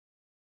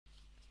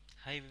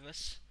Hi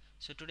viewers.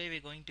 So today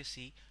we're going to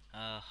see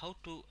how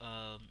to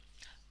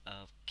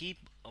keep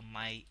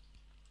my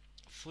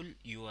full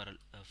URL.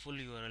 Full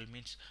URL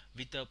means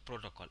with a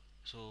protocol.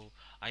 So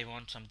I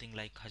want something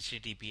like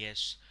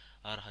HTTPS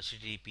or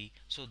HTTP.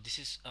 So this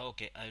is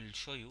okay. I will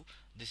show you.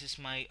 This is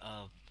my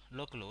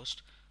localhost.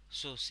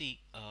 So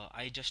see,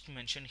 I just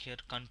mentioned here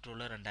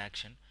controller and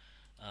action.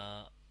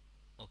 Uh,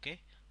 okay.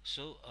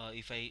 So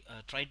if I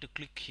try to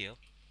click here,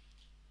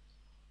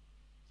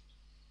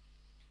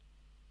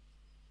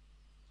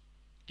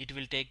 it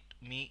will take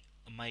me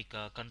my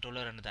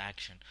controller and the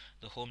action,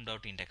 the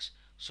home.index.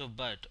 So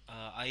but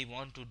I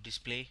want to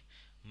display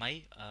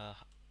my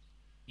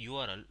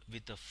URL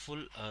with the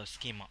full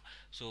schema.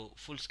 So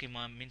full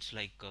schema means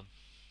like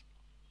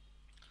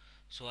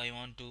so I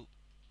want to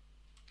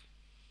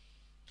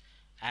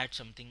add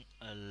something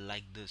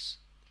like this.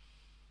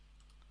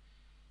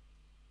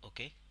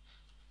 Okay.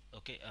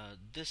 Okay,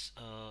 this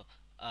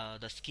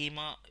the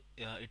schema,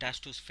 it has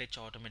to fetch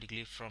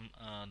automatically from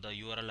the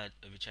URL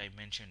which I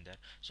mentioned there.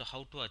 So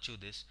how to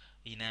achieve this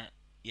in a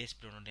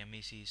ASP NET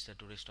MVC is the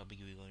today's topic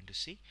we're going to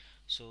see.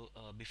 So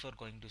before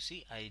going to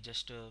see, I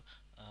just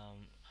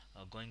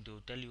going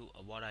to tell you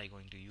what I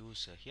going to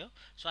use here.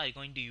 So I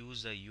going to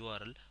use the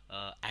URL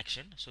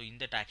action. So in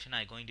that action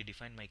I going to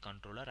define my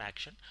controller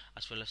action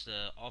as well as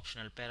the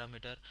optional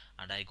parameter,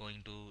 and I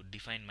going to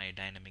define my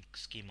dynamic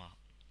schema.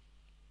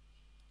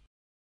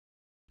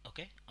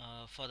 Okay,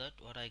 for that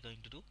what I going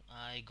to do,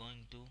 I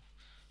going to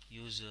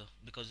use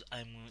because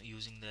I'm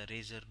using the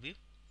razor view.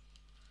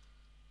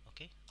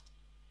 Okay,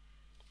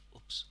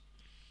 oops,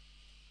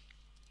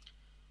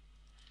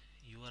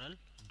 URL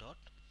dot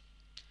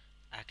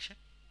action.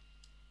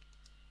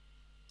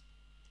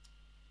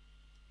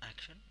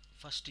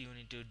 First you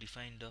need to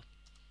define the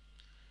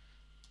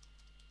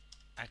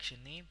action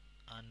name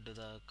and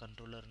the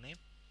controller name.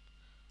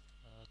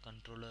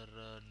 Controller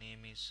name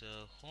is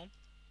home,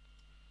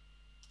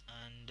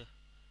 and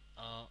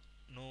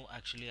no,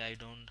 actually I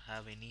don't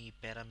have any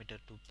parameter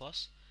to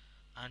pass.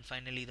 And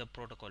finally the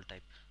protocol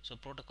type. So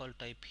protocol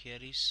type here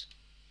is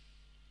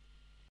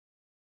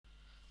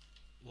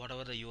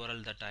whatever the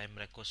URL that I am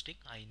requesting,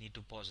 I need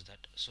to pause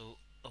that. So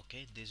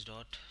okay, this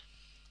dot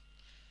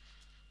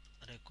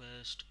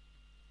request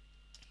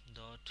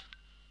dot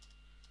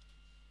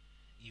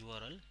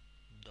URL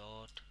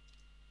dot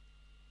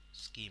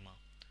schema.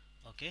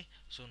 Okay,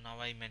 so now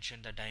I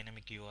mentioned the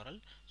dynamic URL.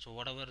 So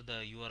whatever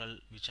the URL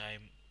which I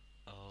am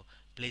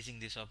placing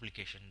this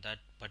application, that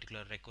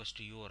particular request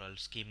to URL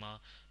schema,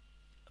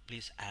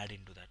 please add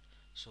into that.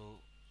 So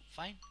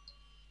fine,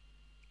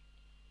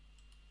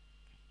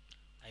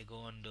 I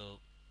go and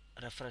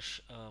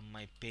refresh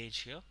my page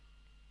here.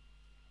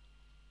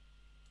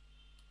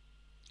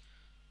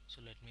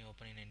 So let me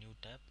open in a new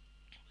tab.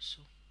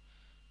 So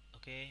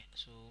okay,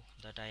 so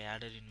that I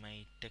added in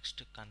my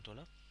text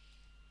controller,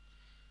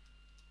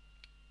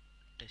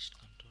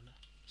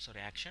 sorry,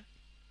 action.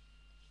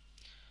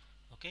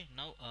 Okay,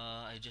 now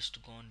I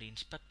just go and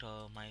inspect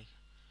my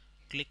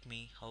click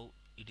me how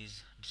it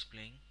is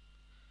displaying.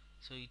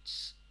 So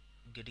it's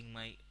getting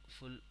my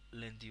full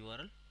length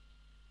URL.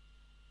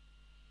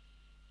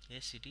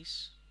 Yes, it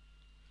is,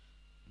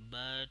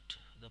 but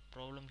the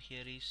problem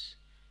here is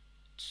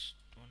it's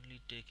only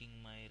taking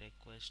my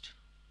request.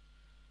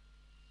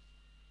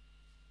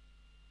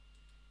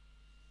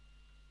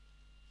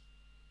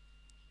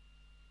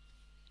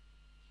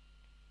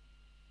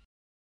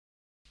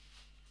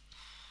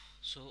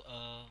 So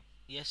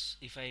yes,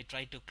 if I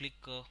try to click,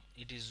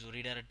 it is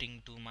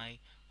redirecting to my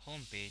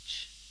home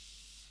page.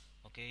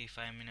 Okay, if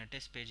I am in a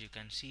test page, you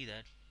can see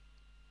that.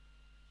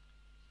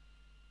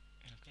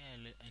 Okay,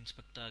 I'll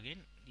inspect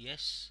again.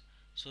 Yes,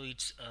 so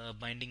it's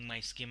binding my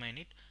schema in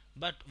it,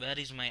 but where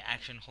is my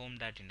action home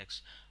dot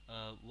index?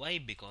 Why?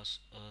 Because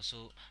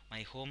so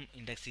my home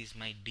index is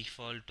my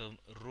default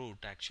root,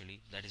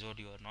 actually. That is what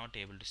you are not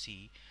able to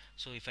see.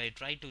 So if I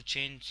try to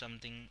change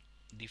something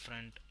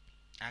different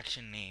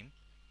action name,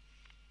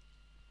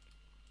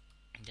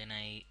 then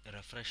I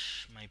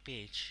refresh my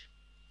page,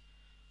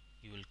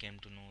 you will come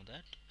to know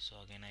that. So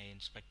again I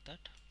inspect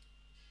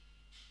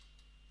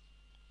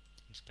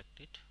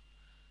it.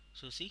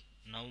 So see,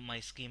 now my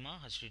schema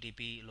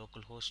HTTP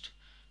localhost,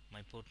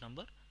 my port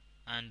number,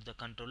 and the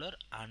controller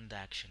and the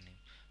action name.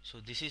 So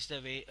this is the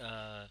way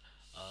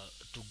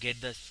to get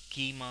the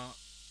schema,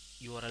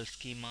 URL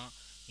schema,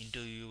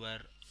 into your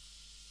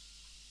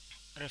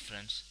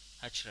reference,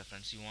 H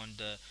reference. You want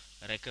the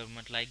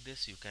requirement like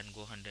this, you can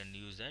go ahead and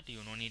use that. You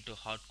no need to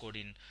hard code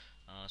in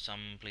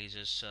some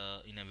places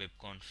in a web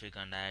config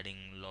and adding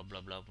blah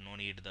blah blah. No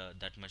need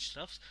that much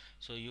stuff.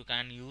 So you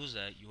can use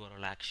a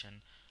URL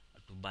action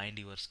to bind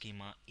your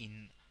schema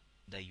in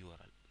the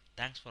URL.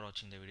 Thanks for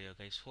watching the video,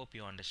 guys. Hope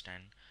you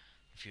understand.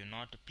 If you're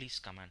not, please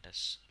comment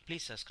us.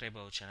 Please subscribe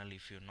our channel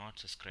if you're not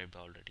subscribed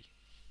already.